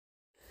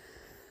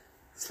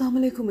Assalamu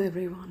alaikum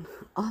everyone.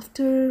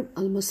 After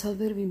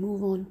Al-Musawwir, we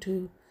move on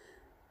to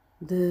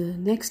the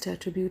next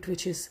attribute,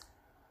 which is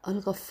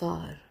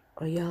Al-Ghaffar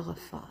or Ya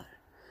Ghaffar,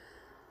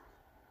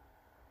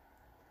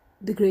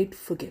 the great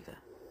forgiver.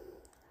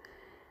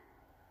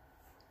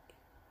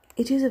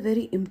 It is a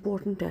very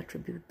important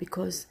attribute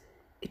because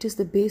it is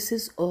the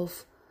basis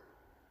of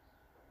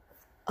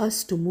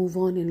us to move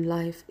on in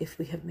life if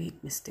we have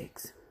made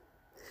mistakes.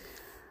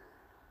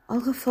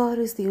 Al-Ghaffar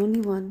is the only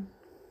one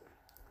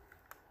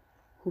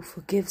who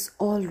forgives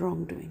all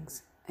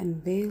wrongdoings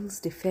and veils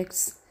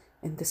defects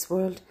in this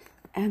world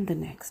and the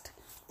next,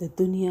 the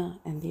dunya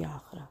and the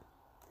akhirah.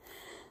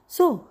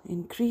 So,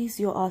 increase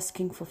your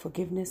asking for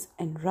forgiveness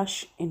and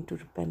rush into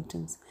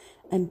repentance,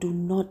 and do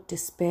not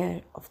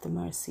despair of the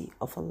mercy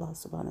of Allah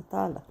subhanahu wa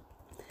ta'ala.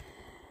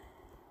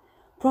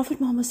 Prophet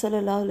Muhammad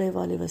sallallahu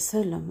alaihi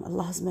wasallam,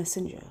 Allah's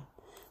messenger,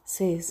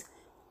 says,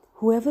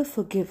 "Whoever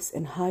forgives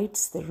and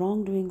hides the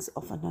wrongdoings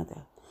of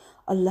another,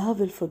 Allah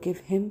will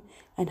forgive him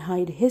and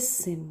hide his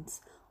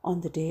sins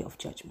on the day of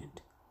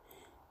judgment."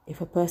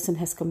 If a person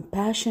has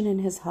compassion in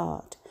his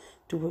heart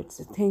towards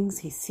the things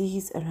he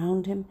sees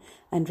around him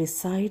and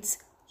recites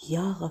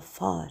Ya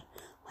Ghaffar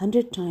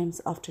 100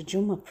 times after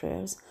Jummah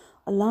prayers,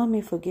 Allah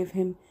may forgive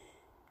him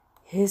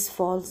his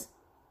faults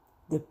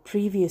the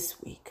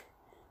previous week.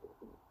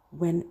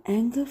 When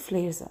anger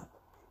flares up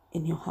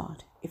in your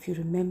heart, if you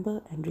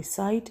remember and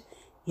recite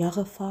Ya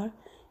Ghaffar,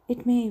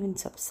 it may even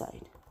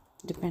subside,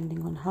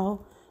 depending on how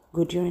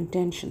good your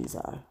intentions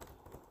are.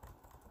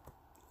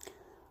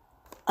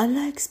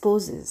 Allah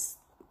exposes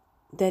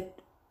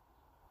that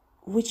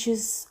which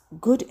is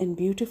good and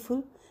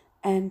beautiful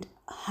and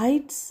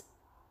hides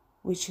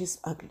which is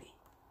ugly.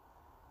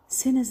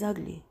 Sin is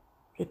ugly.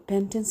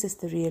 Repentance is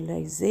the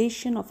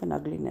realization of an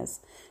ugliness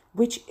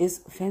which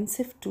is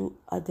offensive to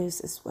others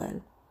as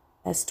well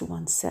as to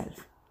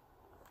oneself,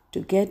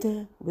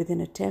 together with an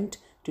attempt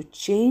to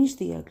change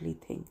the ugly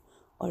thing,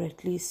 or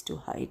at least to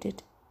hide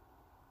it,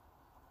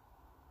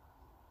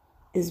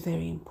 is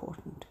very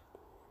important.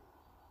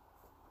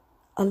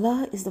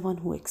 Allah is the one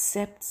who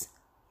accepts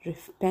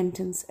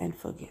repentance and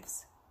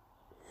forgives.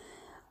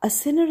 A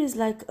sinner is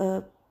like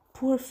a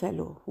poor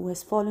fellow who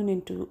has fallen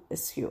into a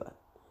sewer.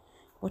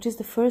 What is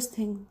the first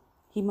thing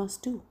he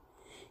must do?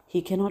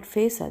 He cannot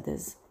face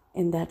others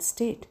in that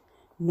state,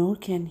 nor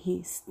can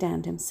he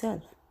stand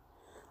himself,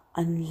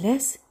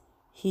 unless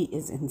he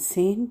is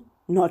insane,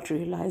 not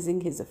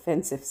realizing his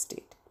offensive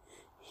state.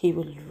 He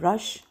will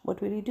rush,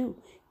 what will he do?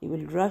 He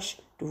will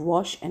rush to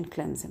wash and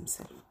cleanse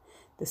himself.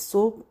 The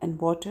soap and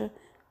water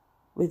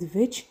with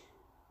which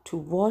to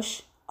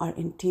wash our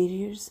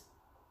interiors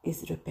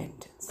is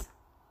repentance.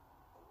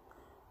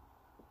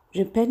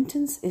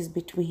 Repentance is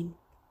between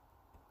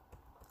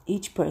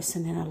each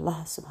person and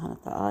Allah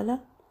subhanahu wa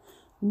ta'ala.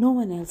 No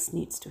one else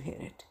needs to hear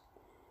it.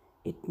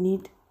 It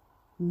need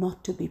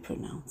not to be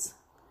pronounced.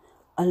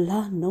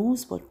 Allah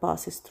knows what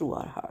passes through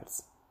our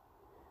hearts.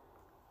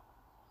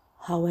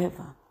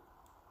 However,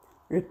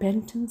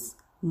 repentance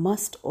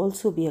must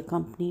also be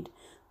accompanied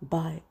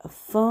by a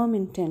firm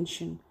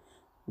intention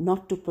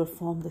not to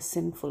perform the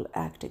sinful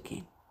act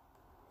again.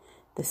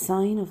 The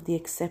sign of the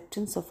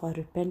acceptance of our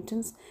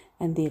repentance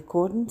and the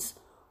accordance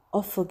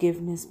of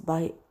forgiveness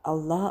by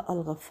Allah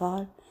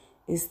Al-Ghaffar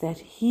is that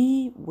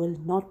He will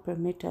not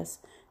permit us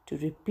to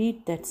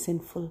repeat that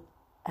sinful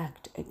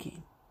act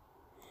again.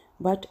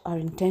 But our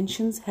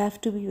intentions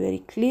have to be very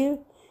clear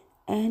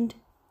and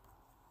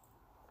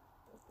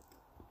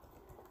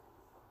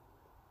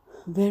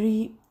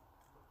very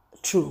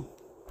true.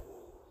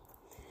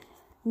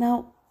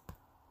 Now,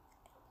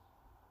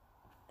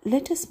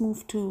 let us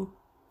move to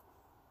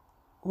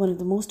one of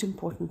the most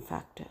important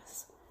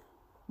factors.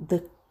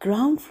 The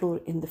ground floor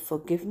in the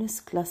forgiveness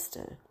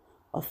cluster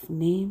of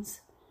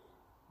names,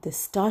 the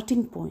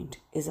starting point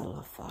is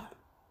Al-Ghaffar.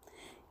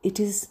 It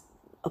is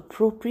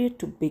appropriate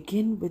to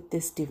begin with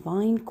this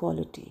divine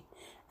quality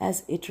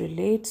as it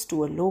relates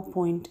to a low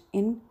point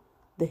in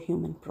the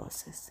human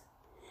process.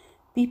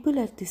 People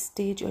at this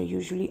stage are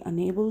usually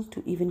unable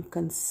to even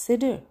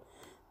consider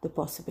the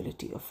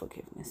possibility of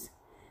forgiveness.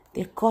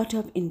 They are caught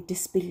up in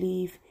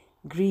disbelief,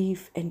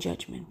 grief, and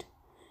judgment,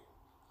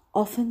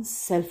 often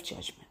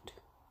self-judgment.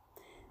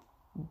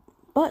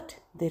 But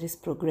there is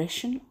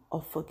progression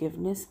of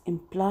forgiveness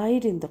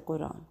implied in the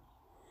Quran.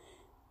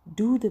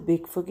 Do the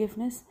big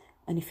forgiveness,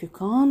 and if you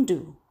can't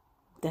do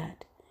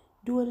that,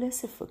 do a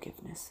lesser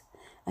forgiveness.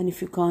 And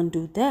if you can't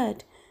do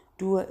that,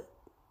 do a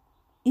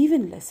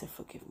even lesser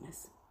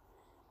forgiveness.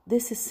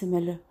 This is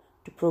similar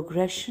to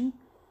progression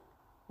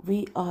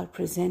we are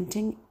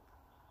presenting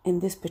in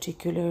this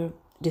particular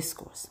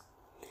discourse.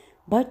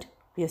 But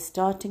we are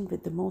starting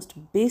with the most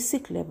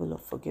basic level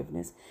of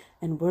forgiveness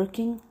and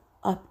working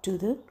up to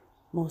the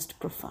most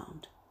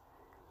profound.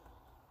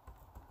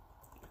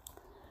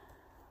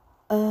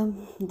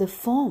 The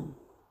form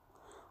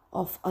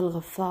of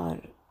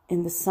Al-Ghaffar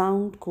in the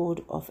sound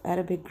code of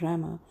Arabic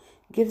grammar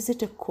gives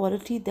it a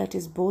quality that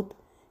is both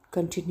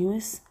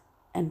continuous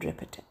and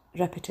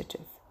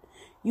repetitive.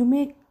 You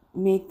may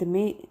make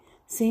the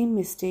same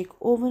mistake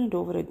over and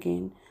over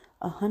again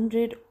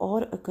 100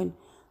 or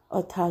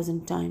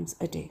 1,000 times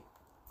a day,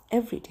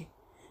 every day.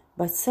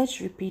 But such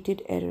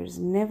repeated errors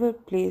never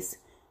place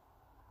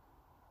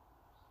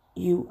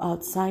you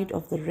outside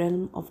of the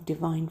realm of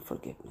divine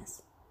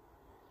forgiveness.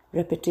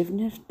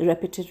 Repetitiveness,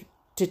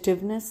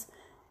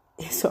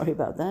 sorry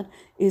about that,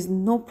 is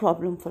no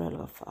problem for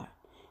Al-Ghaffar.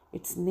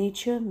 Its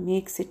nature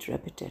makes it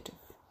repetitive.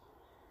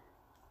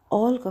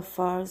 All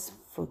Ghaffar's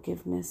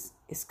forgiveness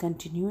is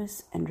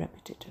continuous and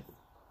repetitive.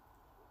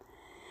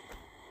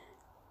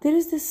 There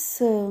is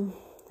this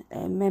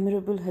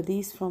memorable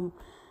hadith from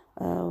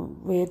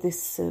where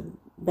this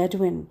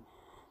Bedouin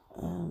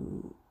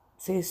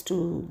says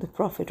to the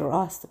Prophet, or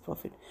asks the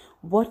Prophet,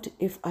 what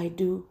if I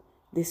do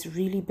this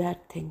really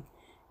bad thing?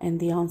 And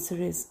the answer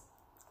is,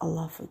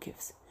 Allah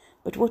forgives.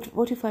 But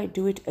what if I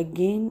do it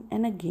again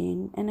and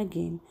again and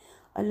again?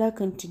 Allah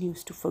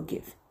continues to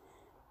forgive.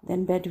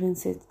 Then Bedouin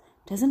says,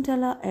 doesn't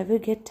Allah ever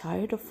get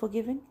tired of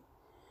forgiving?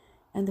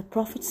 And the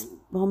Prophet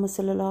Muhammad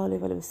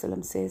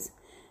ﷺ says,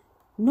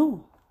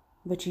 no,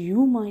 but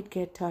you might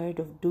get tired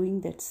of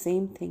doing that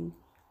same thing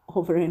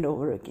over and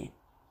over again.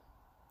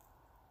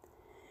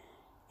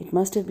 It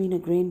must have been a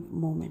great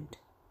moment.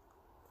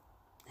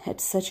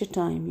 At such a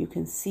time, you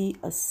can see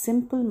a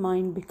simple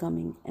mind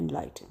becoming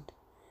enlightened.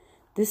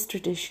 This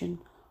tradition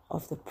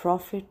of the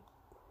Prophet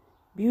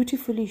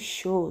beautifully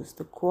shows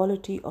the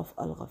quality of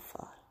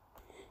Al-Ghaffar.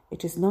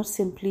 It is not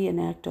simply an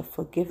act of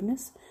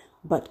forgiveness,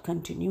 but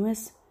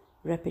continuous,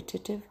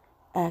 repetitive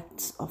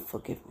acts of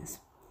forgiveness.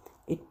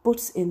 It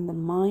puts in the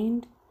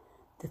mind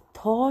the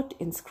thought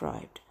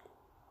inscribed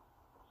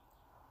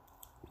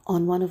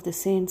on one of the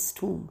saints'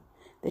 tomb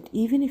that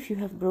even if you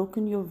have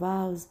broken your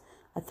vows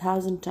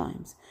 1,000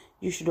 times,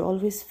 you should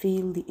always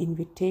feel the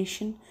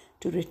invitation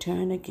to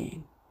return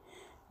again.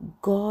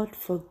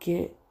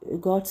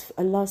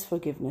 Allah's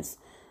forgiveness,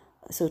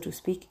 so to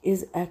speak,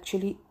 is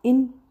actually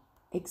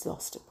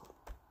inexhaustible,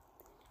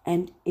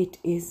 and it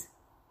is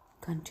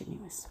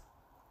continuous.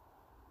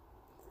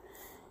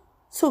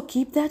 So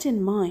keep that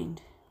in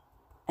mind,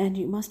 and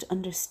you must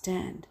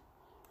understand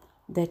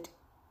that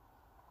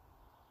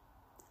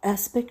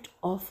aspect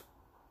of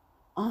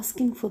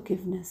asking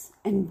forgiveness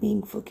and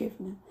being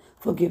forgiven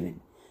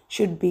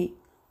should be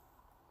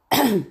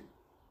in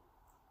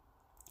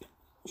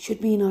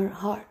our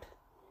heart.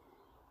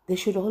 There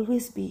should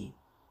always be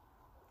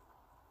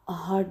a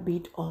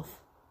heartbeat of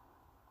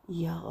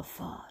Ya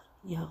Ghaffar,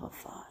 Ya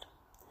Ghaffar.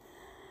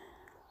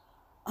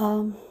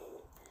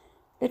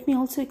 Let me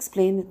also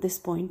explain at this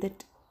point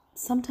that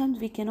sometimes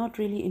we cannot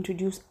really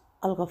introduce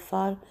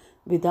Al-Ghaffar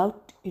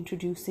without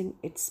introducing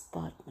its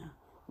partner,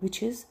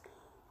 which is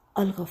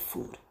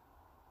Al-Ghaffur.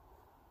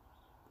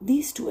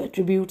 These two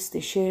attributes, they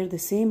share the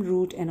same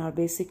root and are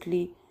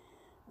basically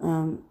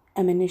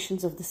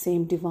emanations of the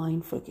same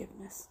divine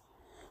forgiveness.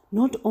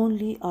 Not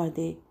only are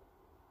they,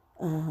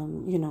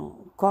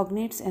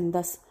 cognates and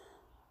thus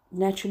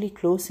naturally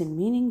close in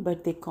meaning,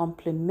 but they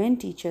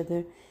complement each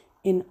other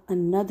in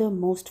another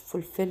most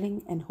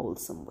fulfilling and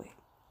wholesome way.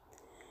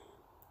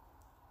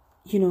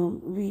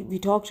 We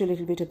talked a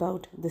little bit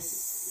about the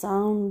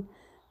sound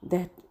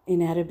that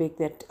in Arabic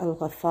that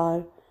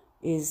Al-Ghaffar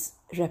is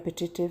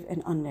repetitive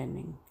and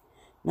unending.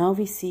 Now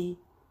we see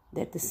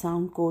that the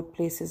sound code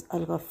places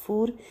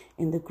Al-Ghaffur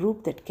in the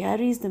group that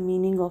carries the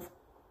meaning of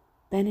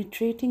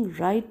penetrating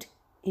right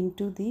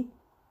into the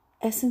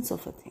essence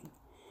of a thing.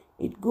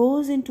 It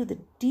goes into the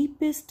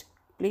deepest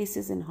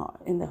places in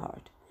the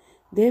heart.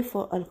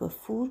 Therefore,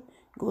 Al-Ghaffur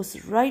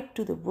goes right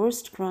to the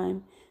worst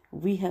crime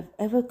we have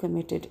ever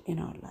committed in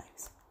our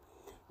lives.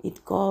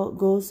 It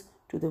goes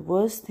to the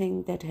worst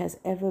thing that has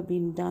ever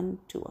been done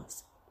to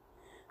us.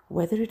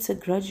 Whether it's a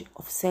grudge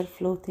of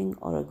self-loathing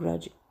or a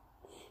grudge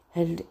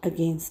held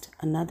against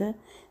another,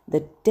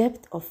 the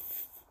depth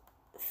of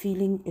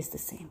feeling is the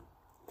same.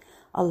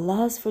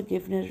 Allah's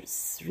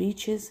forgiveness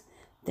reaches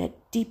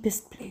that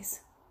deepest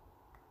place.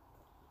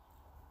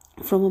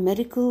 From a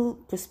medical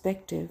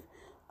perspective,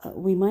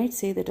 we might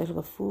say that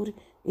Al-Ghaffur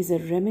is a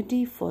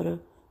remedy for a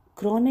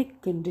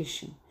chronic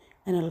condition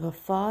and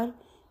Al-Ghaffar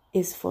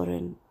is for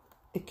an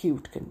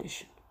acute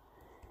condition.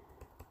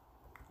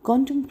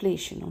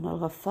 Contemplation on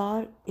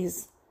Al-Ghaffar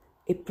is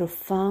a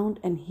profound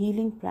and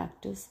healing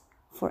practice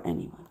for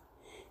anyone.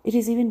 It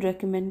is even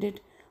recommended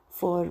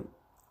for,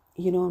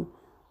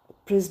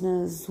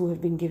 prisoners who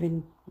have been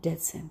given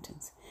death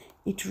sentence.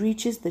 It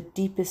reaches the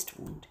deepest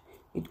wound.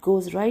 It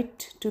goes right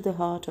to the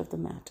heart of the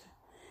matter.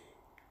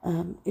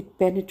 It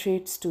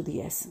penetrates to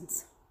the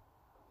essence.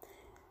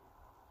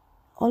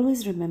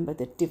 Always remember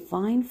that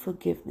divine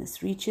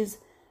forgiveness reaches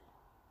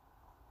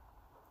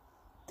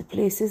the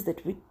places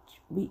that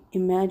we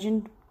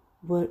imagined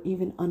were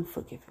even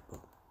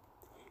unforgivable.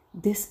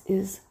 This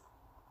is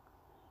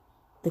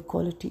the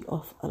quality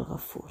of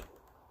Al-Ghaffur.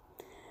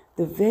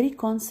 The very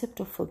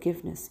concept of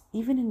forgiveness,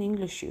 even in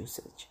English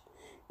usage,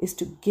 is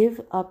to give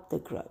up the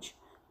grudge,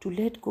 to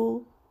let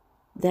go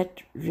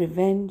that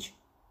revenge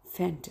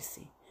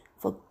fantasy.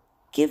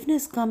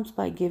 Forgiveness comes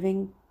by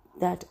giving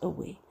that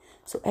away.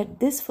 So at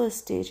this first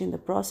stage in the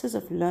process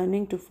of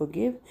learning to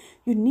forgive,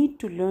 you need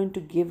to learn to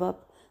give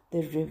up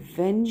the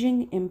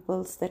revenging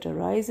impulse that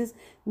arises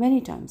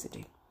many times a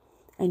day.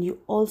 And you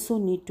also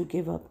need to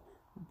give up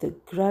the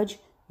grudge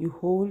you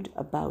hold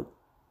about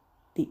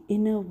the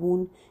inner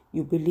wound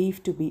you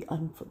believe to be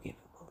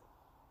unforgivable.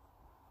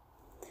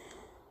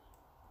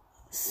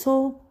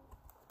 So,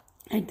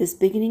 at this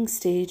beginning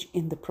stage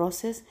in the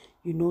process,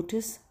 you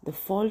notice the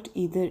fault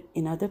either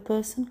in other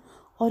person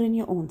or in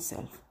your own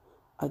self.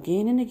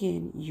 Again and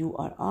again, you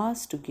are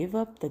asked to give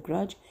up the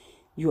grudge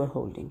you are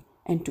holding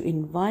and to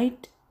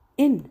invite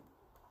in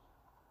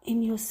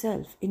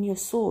yourself, in your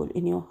soul,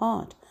 in your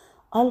heart,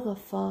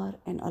 Al-Ghaffar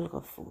and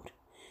Al-Ghafoor.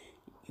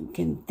 You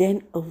can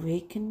then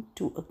awaken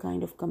to a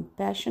kind of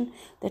compassion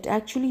that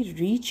actually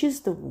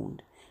reaches the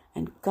wound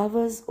and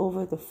covers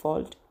over the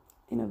fault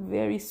in a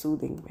very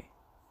soothing way.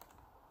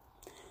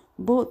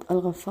 Both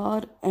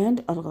Al-Ghaffar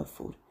and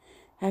Al-Ghafoor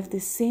have the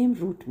same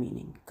root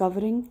meaning,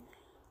 covering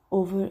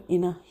over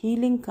in a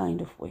healing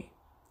kind of way.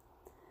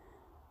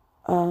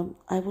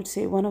 I would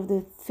say one of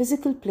the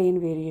physical plane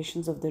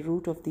variations of the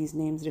root of these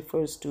names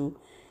refers to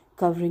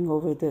covering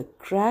over the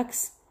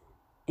cracks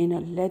in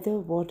a leather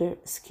water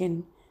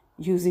skin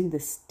using the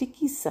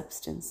sticky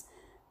substance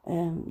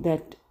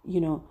that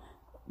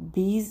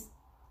bees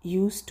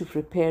use to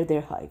prepare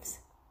their hives.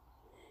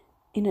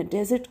 In a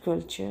desert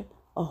culture,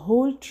 a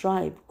whole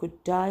tribe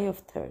could die of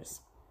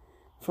thirst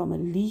from a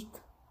leak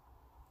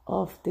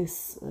of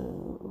this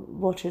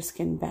water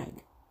skin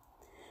bag.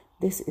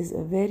 This is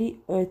a very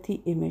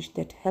earthy image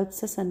that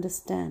helps us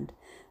understand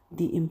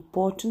the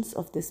importance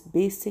of this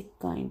basic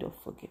kind of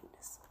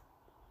forgiveness.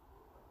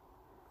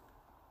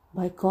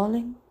 By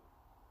calling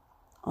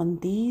on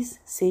these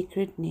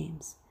sacred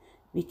names,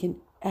 we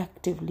can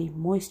actively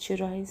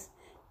moisturize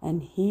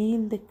and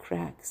heal the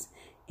cracks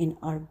in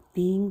our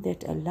being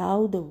that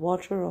allow the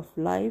water of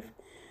life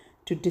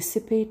to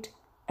dissipate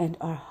and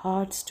our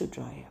hearts to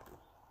dry up.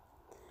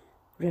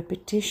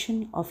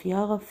 Repetition of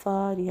Ya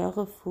Ghaffar, Ya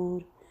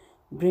Ghafoor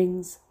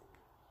brings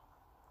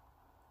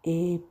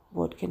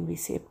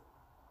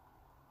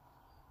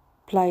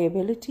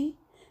pliability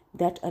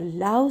that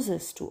allows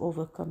us to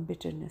overcome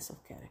bitterness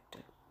of character.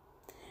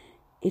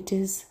 It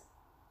is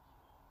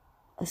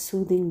a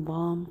soothing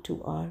balm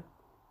to our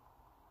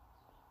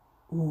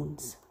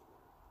wounds.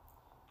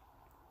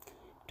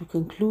 To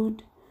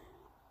conclude,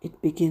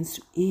 it begins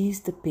to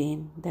ease the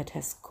pain that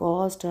has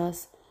caused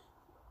us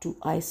to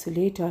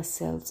isolate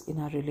ourselves in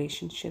our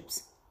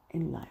relationships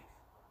in life.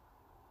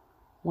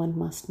 One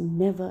must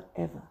never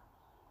ever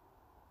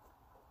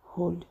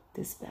hold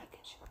this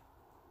baggage.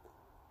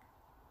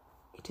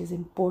 It is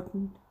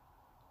important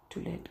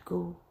to let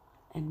go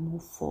and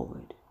move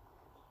forward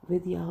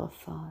with Ya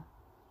Ghaffar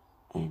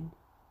and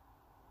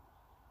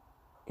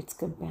its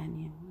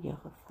companion Ya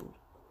Ghafoor.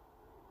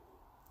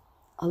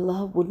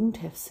 Allah wouldn't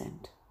have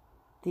sent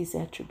these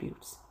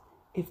attributes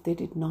if they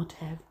did not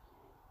have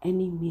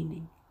any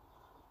meaning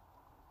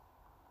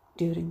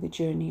during the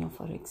journey of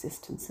our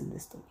existence in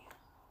this dunya.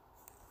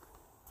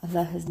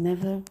 Allah has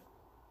never,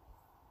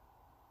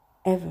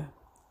 ever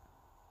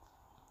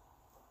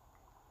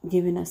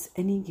given us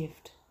any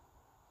gift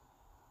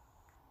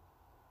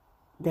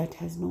that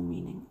has no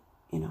meaning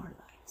in our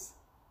lives.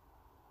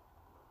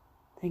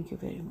 Thank you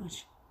very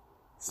much.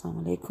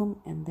 Assalamu alaikum.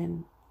 And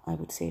then I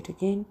would say it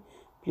again.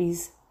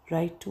 Please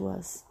write to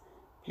us.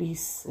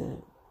 Please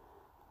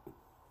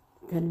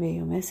convey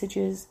your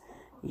messages,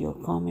 your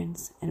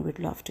comments, and we'd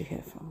love to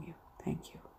hear from you. Thank you.